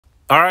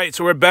All right,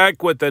 so we're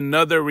back with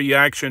another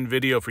reaction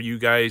video for you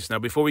guys. Now,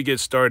 before we get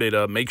started,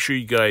 make sure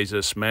you guys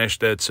smash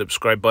that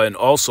subscribe button.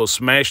 Also,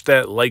 smash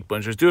that like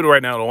button. Just do it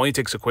right now. It only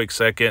takes a quick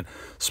second.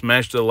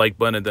 Smash the like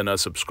button and then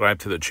subscribe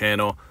to the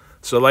channel.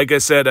 So, like I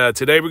said,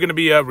 today we're going to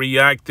be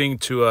reacting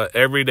to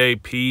Everyday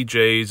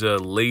PJ's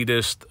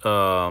latest,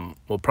 well,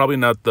 probably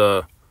not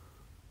the,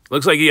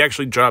 looks like he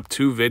actually dropped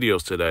 2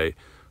 videos today.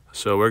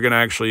 So we're going to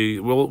actually,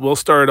 we'll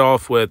start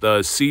off with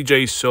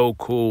CJ So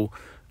Cool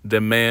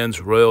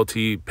demands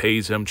royalty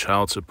pays him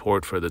child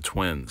support for the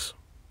twins.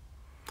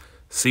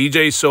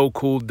 CJ So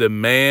Cool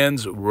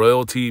demands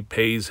royalty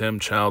pays him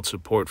child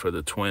support for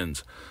the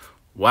twins.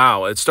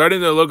 Wow, it's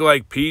starting to look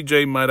like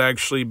PJ might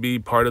actually be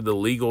part of the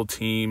legal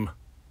team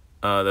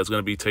that's going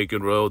to be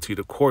taking royalty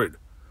to court.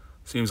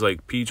 Seems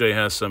like PJ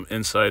has some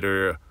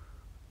insider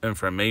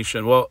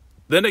information. Well,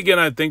 then again,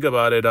 I think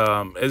about it,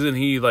 isn't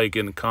he like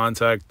in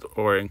contact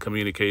or in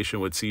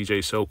communication with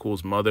CJ So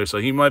Cool's mother? So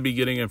he might be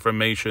getting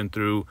information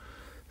through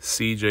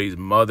CJ's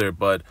mother.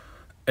 But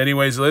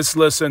anyways, let's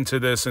listen to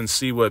this and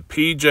see what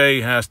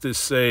PJ has to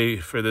say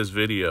for this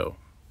video.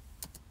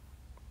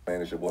 Man,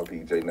 it's your boy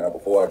PJ. Now,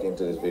 before I get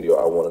into this video,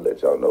 I want to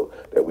let y'all know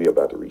that we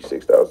about to reach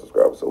 6,000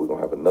 subscribers. So we're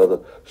going to have another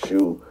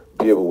shoe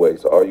giveaway.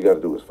 So all you got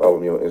to do is follow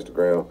me on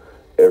Instagram,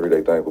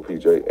 Everyday Thankful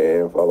PJ,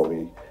 and follow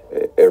me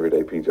at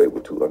Everyday PJ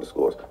with 2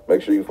 underscores.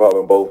 Make sure you follow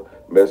them both.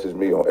 Message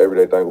me on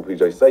Everyday Thankful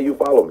PJ. Say you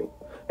follow me,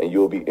 and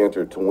you'll be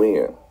entered to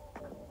win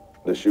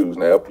the shoes.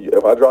 Now,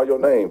 if I draw your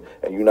name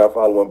and you're not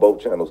following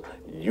both channels,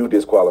 you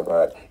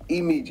disqualified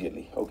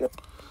immediately, okay?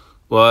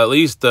 Well, at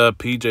least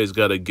PJ's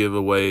got a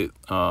giveaway.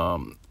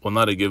 Well,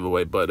 not a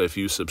giveaway, but if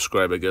you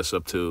subscribe, I guess,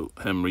 up to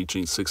him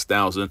reaching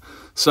 6,000,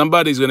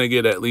 somebody's going to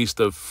get at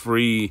least a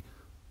free,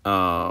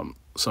 some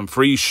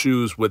free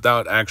shoes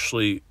without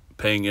actually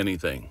paying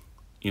anything.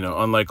 You know,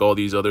 unlike all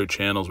these other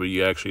channels where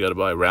you actually got to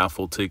buy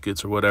raffle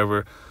tickets or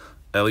whatever.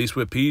 At least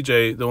with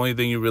PJ, the only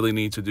thing you really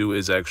need to do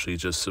is actually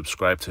just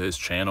subscribe to his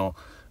channel.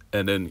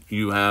 And then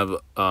you have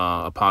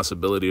a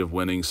possibility of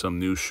winning some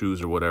new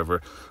shoes or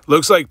whatever.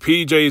 Looks like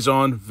PJ's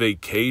on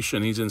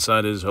vacation. He's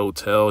inside his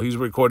hotel. He's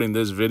recording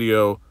this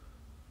video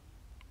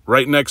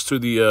right next to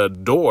the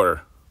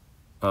door.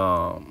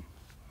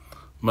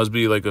 Must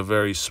be like a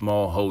very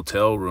small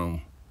hotel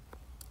room.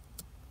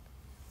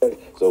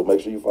 So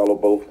make sure you follow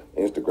both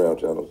Instagram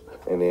channels.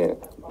 And then,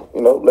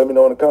 you know, let me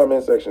know in the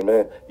comment section,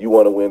 man, you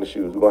want to win the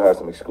shoes. We're going to have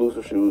some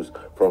exclusive shoes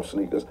from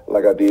Sneakers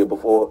like I did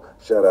before.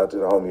 Shout out to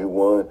the homie who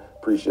won.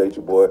 Appreciate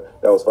you, boy.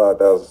 That was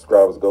 5,000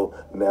 subscribers ago.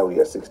 Now we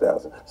got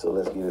 6,000. So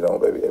let's get it on,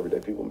 baby.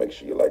 Everyday people, make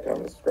sure you like,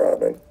 comment, subscribe,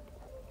 man.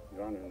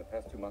 Your Honor, in the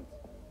past 2 months.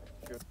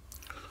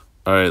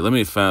 All right, let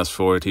me fast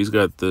forward. He's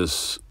got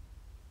this,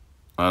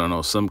 I don't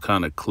know, some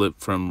kind of clip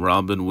from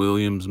Robin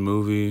Williams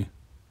movie.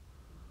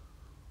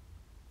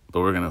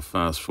 But we're going to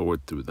fast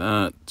forward through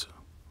that.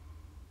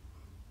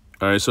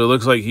 All right, so it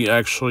looks like he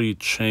actually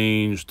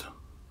changed.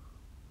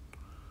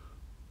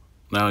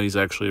 Now he's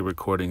actually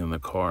recording in the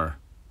car.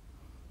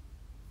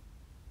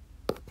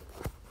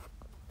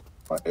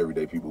 My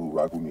everyday people who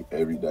rock with me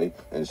every day.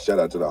 And shout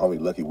out to the homie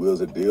Lucky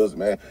Wheels and Deals,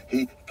 man.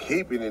 He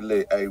keeping it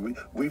lit. Hey,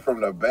 we from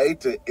the Bay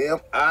to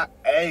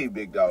MIA,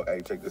 big dog.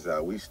 Hey, check this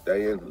out. We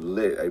staying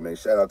lit. Hey, man,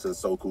 shout out to the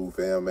So Cool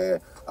fam, man.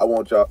 I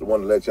want to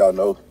let y'all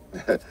know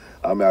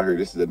I'm out here.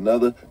 This is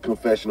another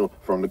confessional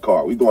from the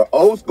car. We going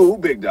old school,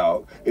 big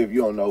dog. If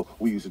you don't know,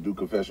 we used to do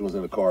confessionals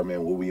in the car,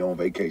 man, when we on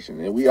vacation.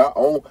 And we are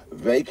on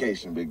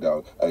vacation, big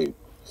dog. Hey,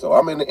 so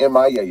I'm in the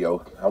MIA,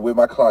 yo. I'm with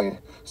my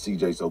client,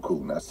 CJ So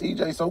Cool. Now,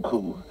 CJ So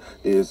Cool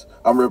is,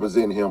 I'm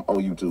representing him on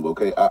YouTube,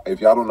 okay? If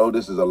y'all don't know,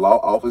 this is a law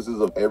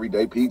offices of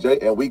Everyday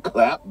PJ, and we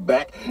clap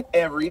back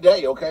every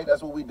day, okay?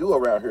 That's what we do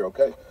around here,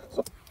 okay?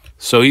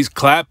 So he's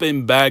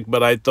clapping back,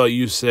 but I thought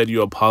you said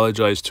you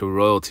apologized to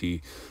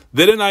royalty.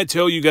 Didn't I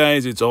tell you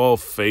guys it's all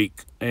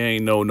fake?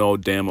 Ain't no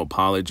damn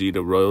apology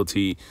to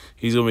royalty.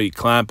 He's going to be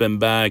clapping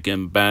back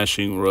and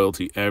bashing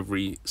royalty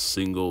every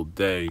single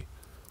day.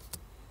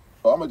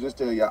 I'm going to just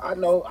tell y'all, I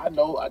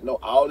know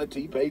all the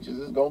T pages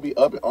is going to be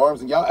up in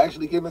arms, and y'all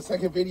actually getting a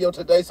second video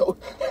today, so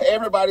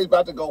everybody's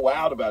about to go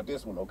wild about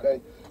this one,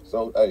 okay?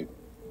 So, hey,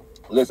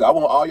 listen, I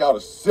want all y'all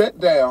to sit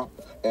down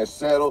and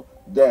settle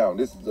down.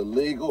 This is a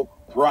legal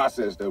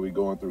process that we're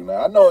going through.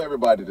 Now, I know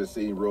everybody that's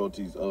seen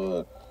royalties,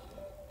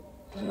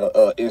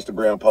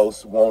 Instagram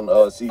posts want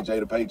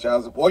CJ to pay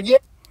child support. Yeah,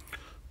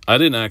 I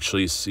didn't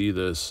actually see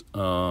this.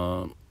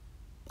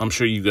 I'm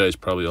sure you guys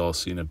probably all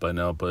seen it by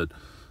now, but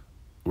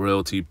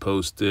royalty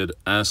posted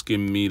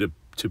asking me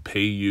to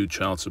pay you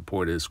child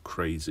support is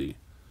crazy.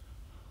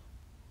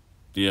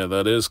 Yeah,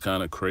 that is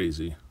kind of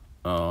crazy.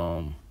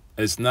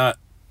 It's not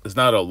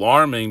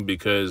alarming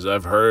because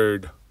I've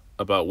heard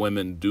about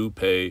women do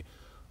pay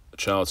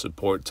child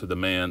support to the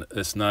man.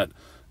 It's not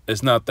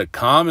the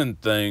common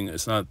thing.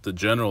 It's not the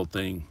general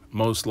thing.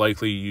 Most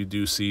likely you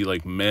do see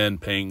like men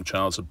paying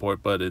child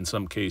support, but in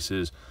some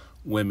cases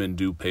women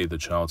do pay the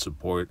child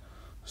support.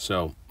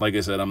 So like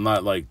I said, I'm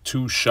not like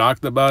too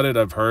shocked about it.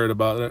 I've heard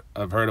about it.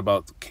 I've heard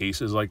about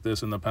cases like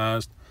this in the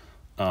past.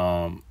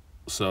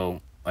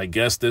 So I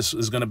guess this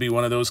is going to be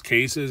one of those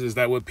cases. Is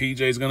that what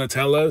PJ is going to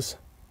tell us?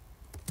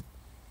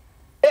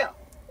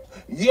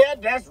 Yeah,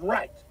 that's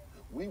right.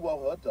 We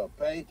want her to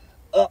pay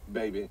up,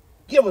 baby.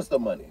 Give us the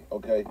money,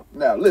 okay?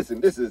 Now,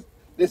 listen, this is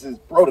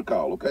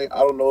protocol, okay? I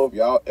don't know if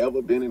y'all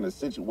ever been in a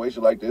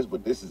situation like this,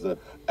 but this is an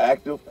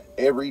active,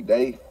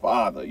 everyday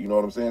father. You know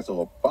what I'm saying?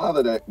 So a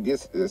father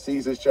that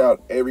sees his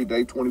child every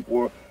day,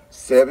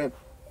 24/7,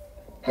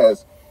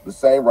 has the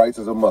same rights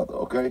as a mother,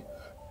 okay?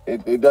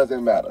 It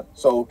doesn't matter.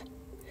 So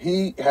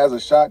he has a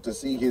shot to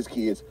see his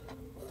kids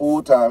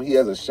full time. He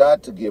has a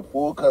shot to get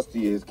full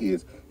custody of his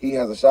kids. He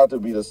has a shot to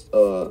be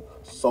the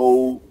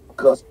sole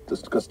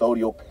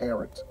custodial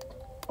parent,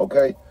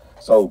 okay?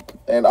 So,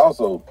 and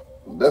also,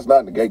 let's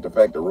not negate the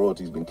fact that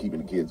royalty's been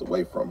keeping the kids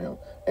away from him,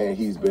 and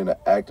he's been an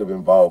active,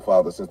 involved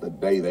father since the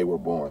day they were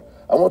born.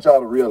 I want y'all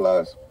to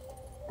realize,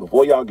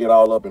 before y'all get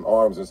all up in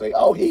arms and say,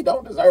 oh, he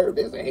don't deserve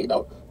this and he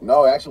don't.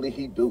 No, actually,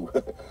 he do.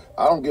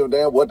 I don't give a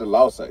damn what the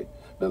law say.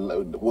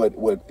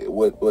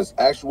 What's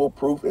actual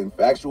proof and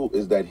factual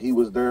is that he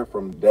was there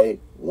from day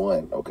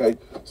one, okay?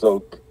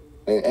 So,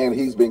 and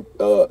he's been,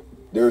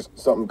 there's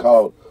something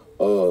called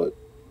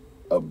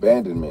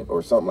abandonment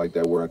or something like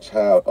that, where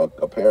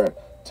a parent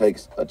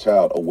takes a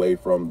child away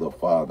from the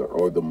father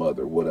or the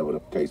mother, whatever the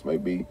case may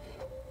be,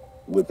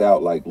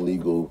 without like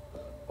legal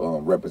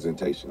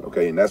representation,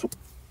 okay? And that's...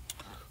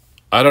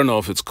 I don't know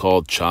if it's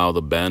called child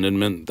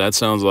abandonment. That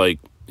sounds like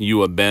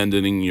you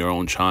abandoning your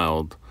own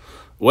child.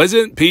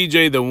 Wasn't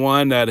PJ the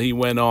one that he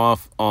went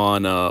off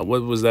on,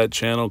 what was that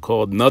channel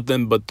called?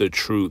 Nothing But the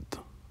Truth.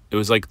 It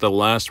was like the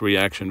last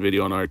reaction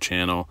video on our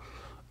channel.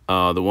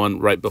 The one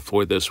right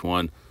before this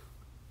one.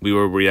 We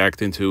were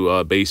reacting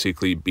to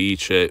basically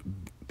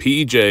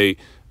PJ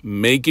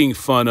making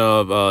fun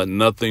of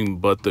Nothing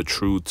But the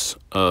Truth's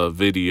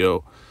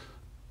video.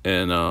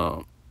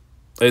 And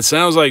it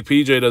sounds like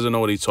PJ doesn't know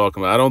what he's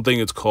talking about. I don't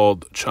think it's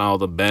called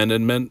child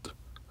abandonment.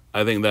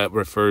 I think that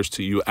refers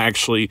to you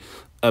actually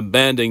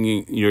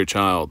abandoning your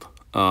child.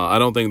 I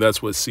don't think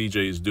that's what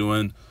CJ is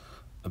doing.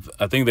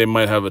 I think they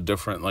might have a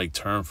different like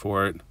term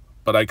for it.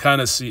 But I kind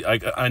of see,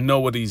 I know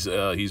what he's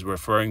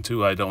referring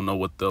to. I don't know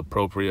what the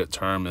appropriate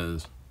term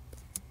is.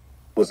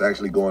 What's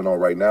actually going on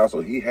right now.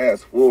 So he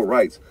has full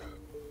rights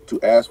to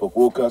ask for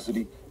full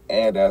custody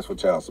and ask for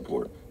child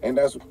support. And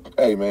that's,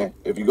 hey man,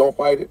 if you're going to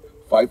fight it,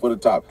 fight for the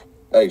top.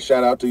 Hey,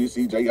 shout out to you,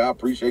 CJ. I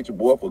appreciate your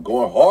boy for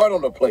going hard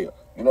on the player.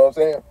 You know what I'm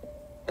saying?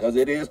 Because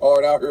it is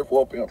hard out here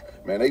for a pimp.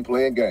 Man, they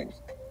playing games.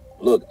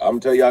 Look, I'm going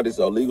to tell y'all this is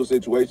a legal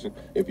situation.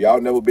 If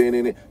y'all never been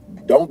in it,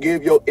 don't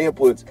give your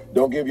inputs.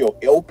 Don't give your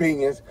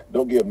opinions.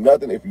 Don't give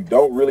nothing if you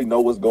don't really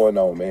know what's going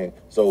on, man.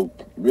 So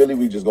really,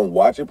 we just going to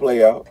watch it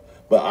play out.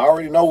 But I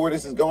already know where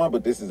this is going,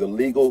 but this is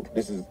illegal.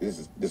 This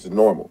is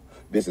normal.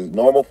 This is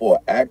normal for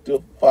an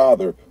active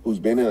father who's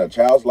been in a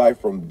child's life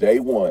from day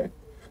one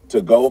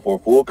to go for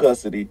full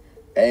custody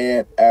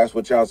and ask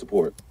for child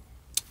support.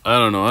 I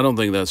don't know. I don't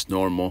think that's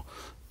normal.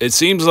 It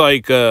seems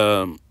like,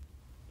 you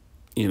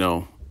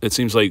know, it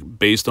seems like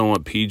based on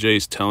what PJ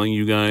is telling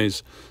you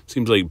guys, it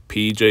seems like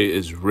PJ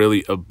is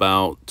really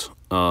about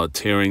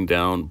tearing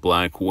down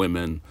black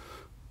women.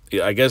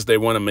 I guess they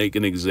want to make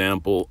an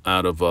example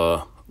out of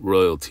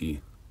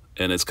royalty.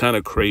 And it's kind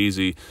of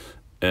crazy.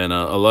 And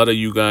a lot of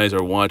you guys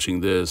are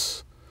watching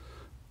this.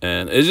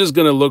 And it's just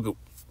going to look,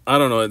 I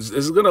don't know, it's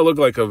going to look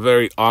like a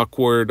very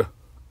awkward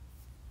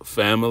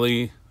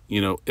family,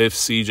 you know, if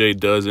CJ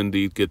does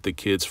indeed get the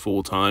kids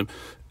full time.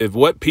 If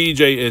what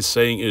PJ is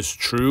saying is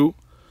true,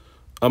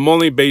 I'm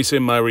only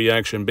basing my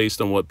reaction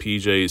based on what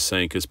PJ is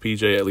saying, because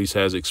PJ at least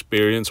has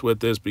experience with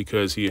this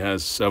because he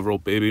has several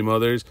baby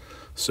mothers.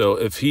 So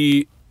if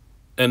he,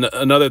 and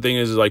another thing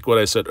is like what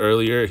I said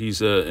earlier,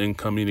 he's in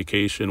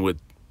communication with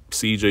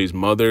CJ's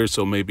mother.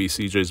 So maybe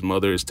CJ's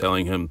mother is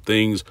telling him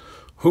things.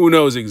 Who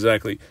knows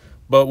exactly?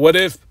 But what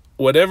if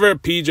whatever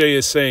PJ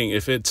is saying,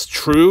 if it's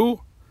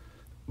true,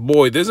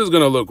 boy, this is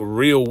going to look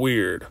real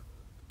weird.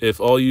 If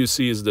all you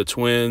see is the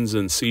twins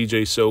and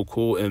CJ so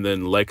cool and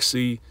then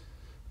Lexi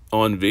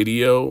on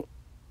video,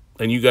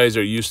 and you guys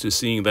are used to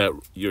seeing that,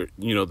 you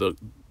know,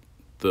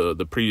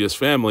 the previous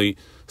family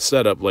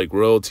setup, like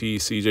royalty,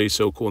 CJ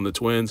so cool and the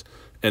twins,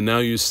 and now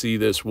you see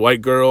this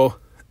white girl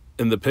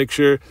in the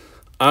picture.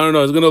 I don't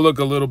know, it's going to look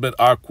a little bit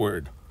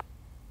awkward.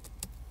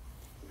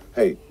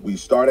 Hey, we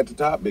start at the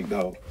top, big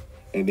dog,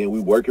 and then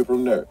we work it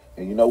from there.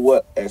 And you know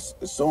what? As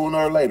sooner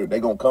or later, they're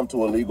going to come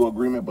to a legal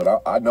agreement,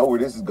 but I know where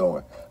this is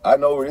going. I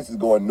know where this is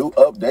going. New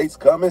updates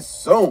coming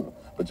soon.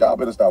 But y'all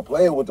better stop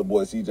playing with the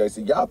boy CJ.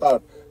 See, y'all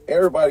thought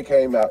everybody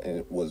came out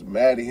and was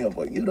mad at him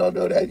for, you don't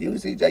do that, you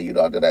CJ, you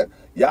don't do that.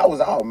 Y'all was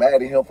all mad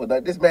at him for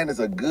that. This man is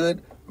a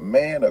good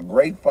man, a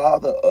great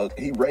father.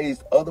 He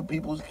raised other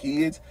people's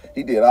kids.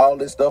 He did all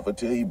this stuff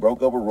until he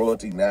broke up with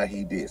royalty. Now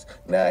he this.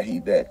 Now he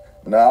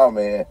that. Nah,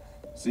 man.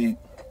 See,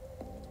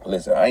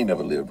 listen, I ain't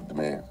never lived with the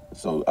man,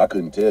 so I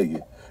couldn't tell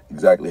you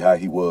exactly how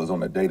he was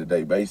on a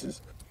day-to-day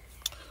basis.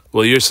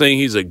 Well, you're saying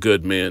he's a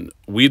good man.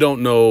 We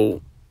don't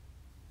know.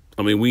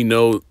 I mean, we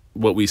know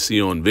what we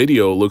see on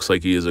video looks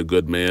like he is a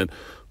good man,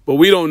 But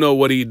we don't know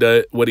what he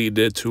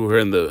did to her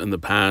in the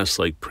past,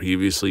 like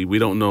previously. We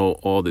don't know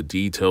all the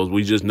details.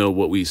 We just know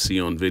what we see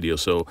on video.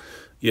 So,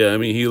 yeah, I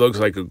mean, he looks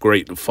like a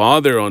great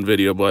father on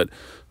video, but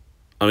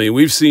I mean,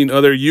 we've seen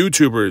other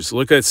YouTubers.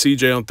 Look at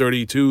CJ on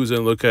 32s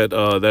and look at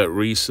that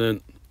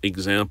recent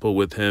example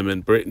with him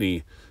and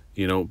Brittany.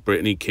 You know,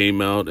 Brittany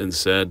came out and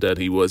said that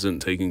he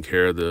wasn't taking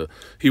care of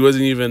he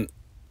wasn't even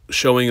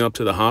showing up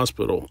to the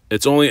hospital.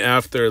 It's only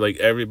after like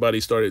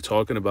everybody started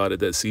talking about it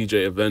that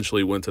CJ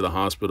eventually went to the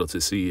hospital to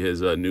see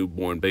his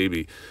newborn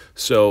baby.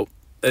 So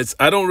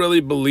I don't really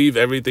believe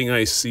everything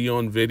I see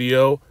on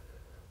video,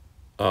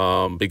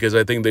 because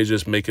I think they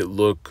just make it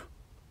look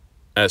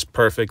as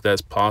perfect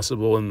as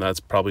possible, and that's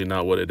probably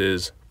not what it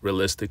is,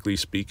 realistically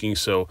speaking.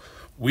 So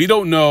we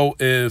don't know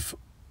if,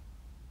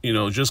 you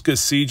know, just because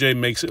CJ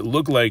makes it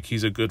look like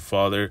he's a good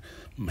father,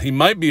 he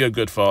might be a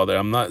good father.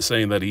 I'm not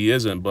saying that he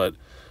isn't, but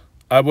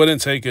I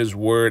wouldn't take his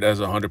word as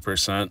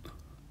 100%.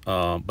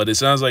 But it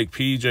sounds like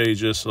PJ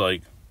just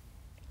like,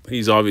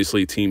 he's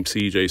obviously Team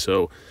CJ,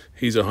 so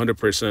he's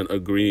 100%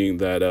 agreeing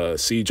that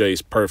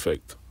CJ's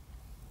perfect.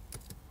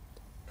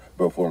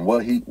 But from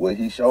what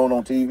he's shown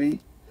on TV,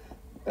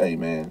 hey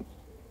man,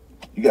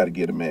 you got to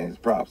give the man his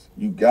props.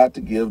 You got to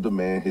give the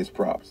man his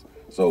props.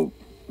 So,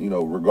 you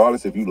know,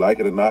 regardless if you like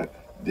it or not,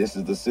 this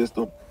is the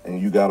system,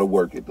 and you got to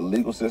work it. The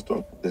legal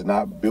system is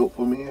not built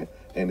for men,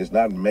 and it's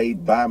not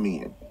made by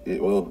men.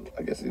 Well,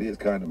 I guess it is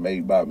kind of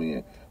made by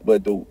men,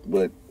 but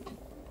I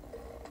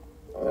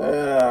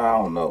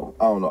don't know.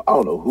 I don't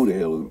know who the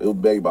hell it was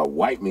made by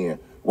white men.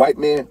 White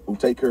men who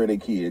take care of their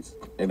kids,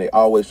 and they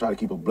always try to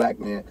keep a black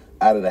man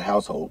out of the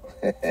household.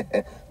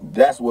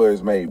 That's where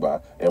it's made by,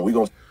 and we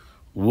gonna.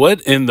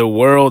 What in the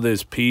world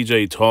is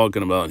PJ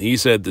talking about? He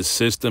said the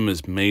system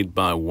is made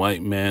by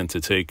white men to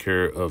take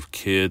care of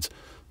kids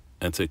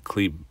and to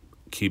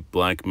keep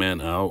black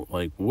men out.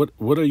 Like,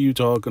 what are you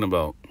talking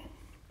about?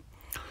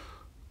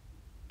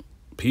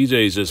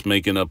 PJ's just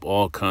making up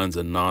all kinds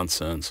of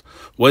nonsense.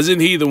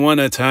 Wasn't he the one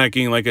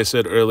attacking, like I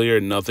said earlier,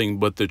 Nothing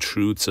But the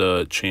Truth's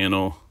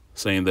channel,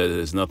 saying that it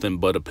is nothing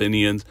but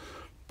opinions?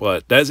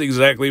 But that's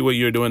exactly what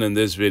you're doing in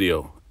this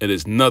video. It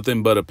is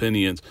nothing but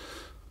opinions.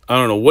 I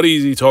don't know. What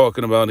is he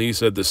talking about? He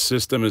said the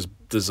system is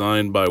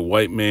designed by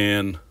white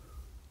man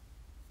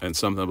and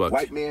something about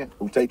white men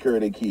who take care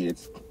of their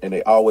kids, and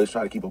they always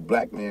try to keep a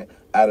black man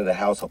out of the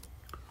household.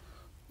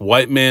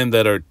 White men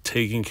that are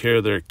taking care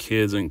of their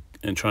kids and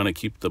trying to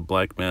keep the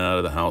black man out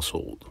of the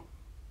household.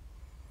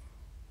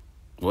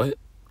 What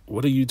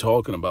are you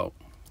talking about?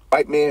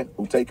 White men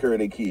who take care of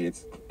their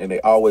kids, and they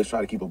always try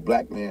to keep a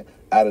black man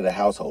out of the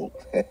household.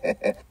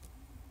 Let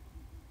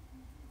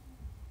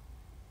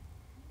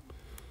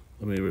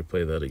me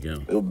replay that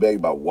again. It was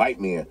made by white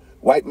men.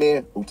 White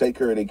men who take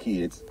care of their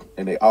kids,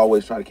 and they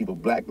always try to keep a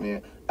black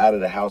man out of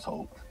the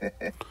household.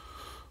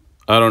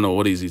 I don't know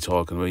what is he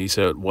talking about. He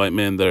said white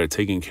men that are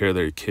taking care of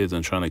their kids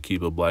and trying to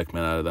keep a black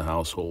man out of the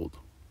household.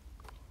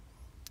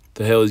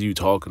 The hell is you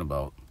talking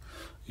about?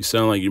 You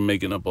sound like you're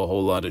making up a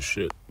whole lot of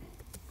shit.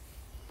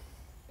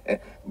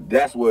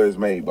 That's where it's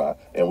made by,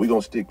 and we're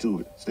gonna stick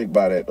to it. Stick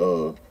by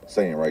that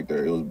saying right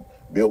there. It was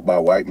built by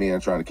white men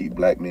trying to keep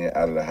black men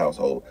out of the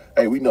household.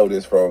 Hey, we know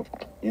this from,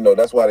 you know,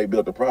 that's why they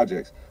built the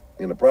projects.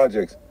 In the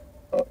projects,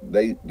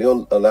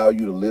 they'll allow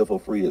you to live for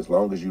free as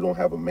long as you don't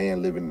have a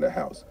man living in the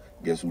house.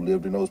 Guess who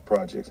lived in those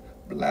projects?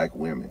 Black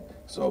women.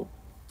 So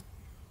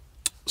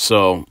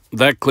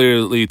that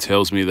clearly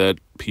tells me that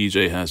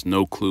PJ has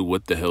no clue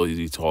what the hell is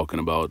he talking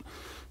about.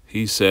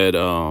 He said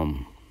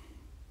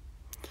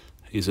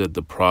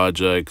the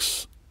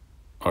projects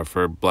are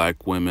for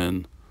black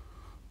women.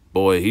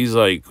 Boy,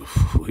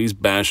 he's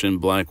bashing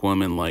black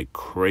women like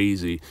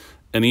crazy,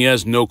 and he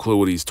has no clue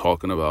what he's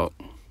talking about.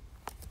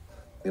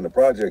 In the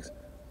projects,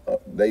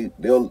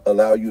 they'll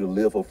allow you to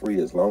live for free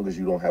as long as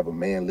you don't have a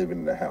man living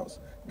in the house.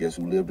 Guess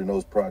who lived in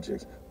those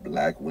projects?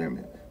 Black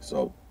women.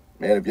 So,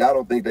 man, if y'all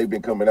don't think they've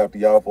been coming after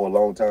y'all for a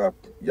long time,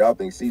 y'all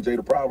think CJ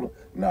the problem?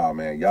 Nah,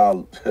 man,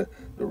 y'all,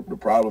 the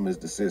problem is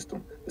the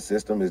system. The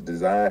system is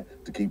designed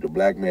to keep the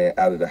black man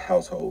out of the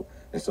household.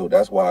 And so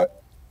that's why.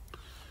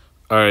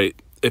 All right.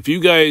 If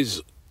you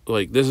guys,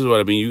 like, this is what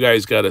I mean. You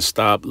guys got to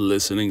stop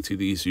listening to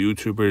these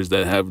YouTubers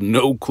that have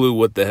no clue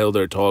what the hell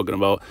they're talking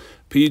about.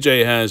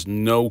 PJ has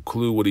no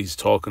clue what he's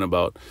talking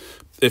about.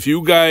 If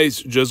you guys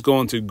just go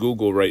into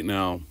Google right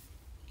now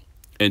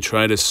and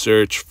try to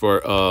search for,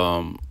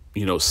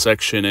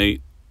 Section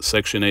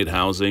 8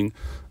 housing,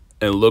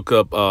 and look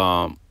up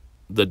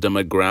the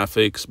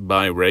demographics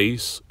by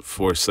race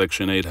for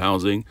Section 8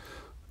 housing,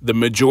 the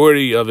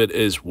majority of it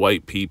is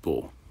white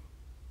people.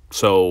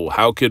 So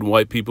how could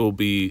white people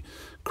be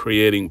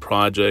creating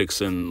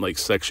projects and like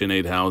Section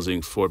 8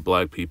 housing for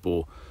black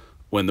people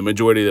when the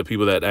majority of the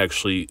people that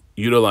actually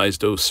utilize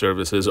those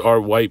services are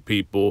white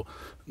people,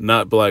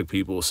 not black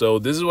people? So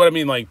this is what I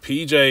mean. Like,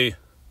 PJ,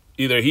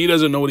 either he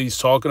doesn't know what he's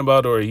talking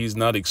about, or he's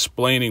not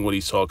explaining what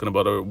he's talking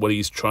about, or what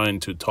he's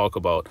trying to talk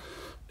about.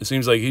 It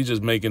seems like he's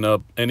just making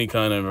up any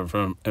kind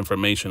of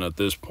information at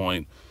this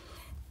point.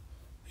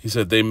 He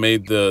said they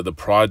made the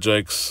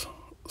projects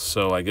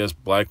So I guess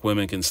black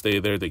women can stay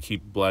there to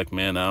keep black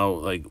men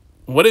out. Like,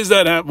 what is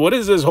that? What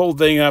does this whole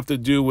thing have to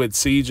do with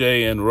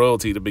CJ and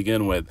royalty to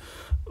begin with?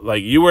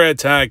 Like, you were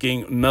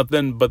attacking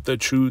Nothing But the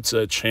Truth's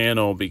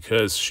channel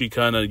because she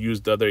kind of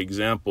used other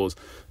examples.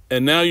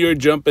 And now you're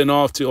jumping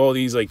off to all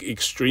these, like,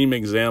 extreme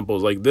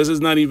examples. Like, this is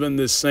not even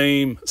the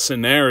same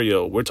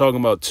scenario. We're talking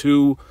about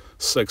two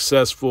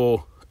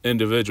successful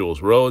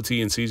individuals.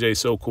 Royalty and CJ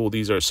So Cool.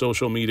 These are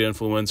social media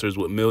influencers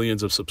with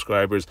millions of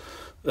subscribers.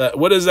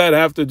 What does that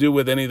have to do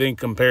with anything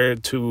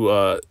compared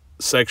to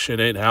Section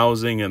 8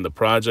 housing and the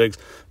projects?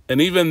 And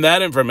even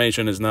that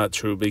information is not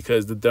true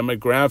because the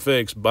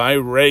demographics by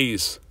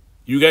race,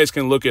 you guys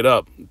can look it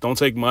up. Don't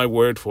take my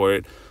word for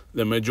it.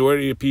 The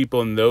majority of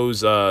people in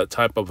those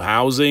type of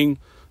housing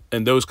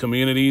and those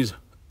communities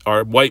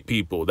are white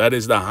people. That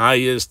is the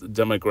highest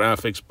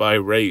demographics by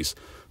race.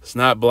 It's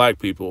not black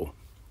people.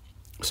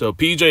 So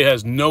PJ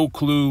has no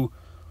clue.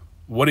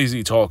 What is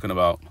he talking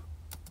about?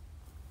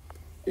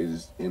 It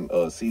is in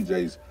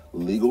CJ's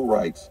legal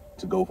rights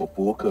to go for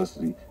full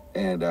custody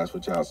and ask for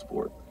child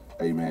support.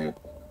 Hey, man.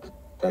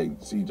 Hey,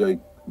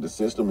 CJ, the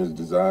system is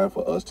designed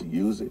for us to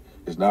use it.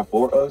 It's not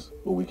for us,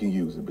 but we can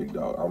use it, big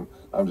dog.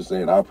 I'm just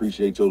saying, I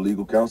appreciate your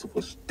legal counsel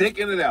for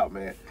sticking it out,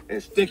 man,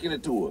 and sticking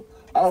it to her.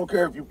 I don't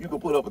care if you can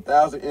put up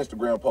 1,000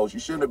 Instagram posts. You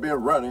shouldn't have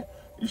been running.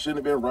 You shouldn't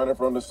have been running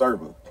from the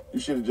server. You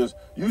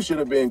should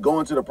have been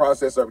going to the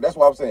process server. That's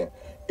what I'm saying.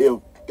 If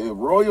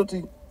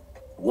royalty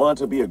wanted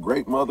to be a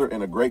great mother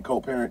and a great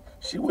co-parent,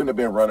 she wouldn't have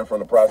been running from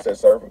the process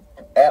server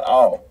at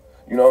all.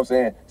 You know what I'm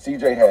saying?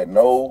 CJ had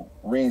no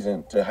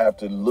reason to have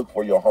to look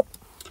for your home.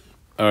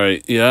 All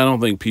right. Yeah, I don't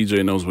think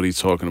PJ knows what he's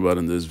talking about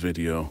in this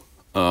video.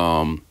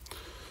 The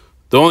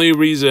only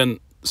reason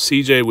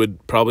CJ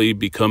would probably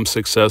become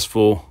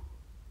successful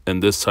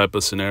in this type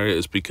of scenario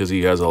is because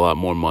he has a lot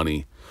more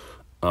money.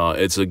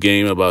 It's a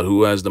game about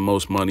who has the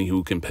most money,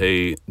 who can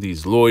pay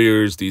these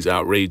lawyers, these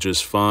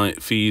outrageous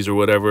fees or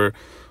whatever.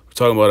 We're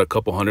talking about a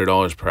couple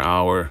 $100 per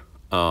hour.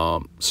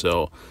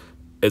 So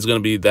it's going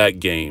to be that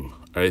game.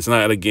 Right? It's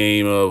not a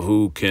game of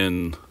who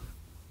can,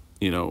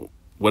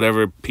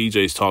 whatever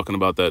PJ's talking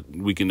about, that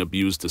we can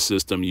abuse the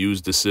system,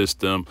 use the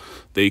system.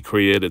 They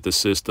created the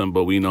system,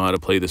 but we know how to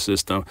play the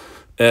system.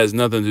 It has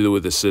nothing to do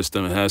with the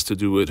system. It has to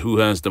do with who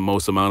has the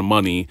most amount of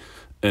money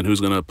and who's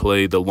going to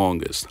play the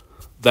longest.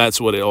 That's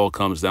what it all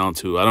comes down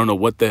to. I don't know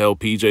what the hell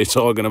PJ's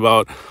talking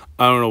about.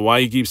 I don't know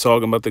why he keeps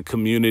talking about the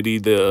community,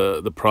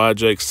 the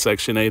projects,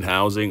 Section 8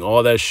 housing.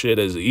 All that shit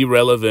is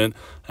irrelevant,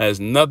 has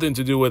nothing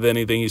to do with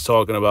anything he's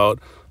talking about.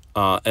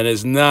 And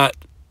it's not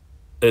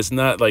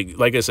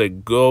like I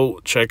said, go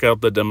check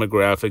out the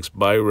demographics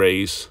by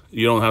race.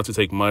 You don't have to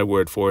take my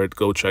word for it.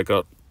 Go check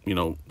out,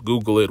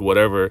 Google it,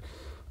 whatever.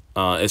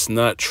 It's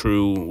not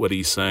true what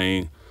he's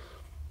saying.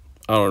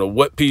 I don't know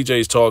what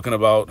PJ's talking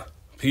about.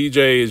 PJ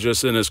is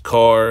just in his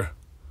car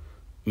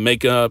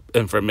making up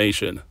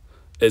information.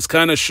 It's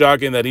kind of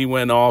shocking that he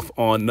went off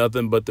on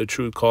Nothing But the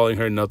Truth, calling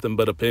her nothing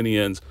but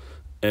opinions.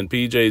 And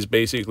PJ is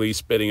basically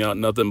spitting out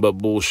nothing but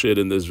bullshit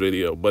in this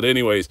video. But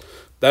anyways,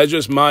 that's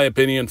just my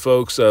opinion,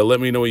 folks. Let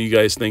me know what you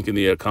guys think in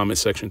the comment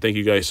section. Thank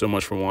you guys so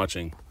much for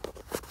watching.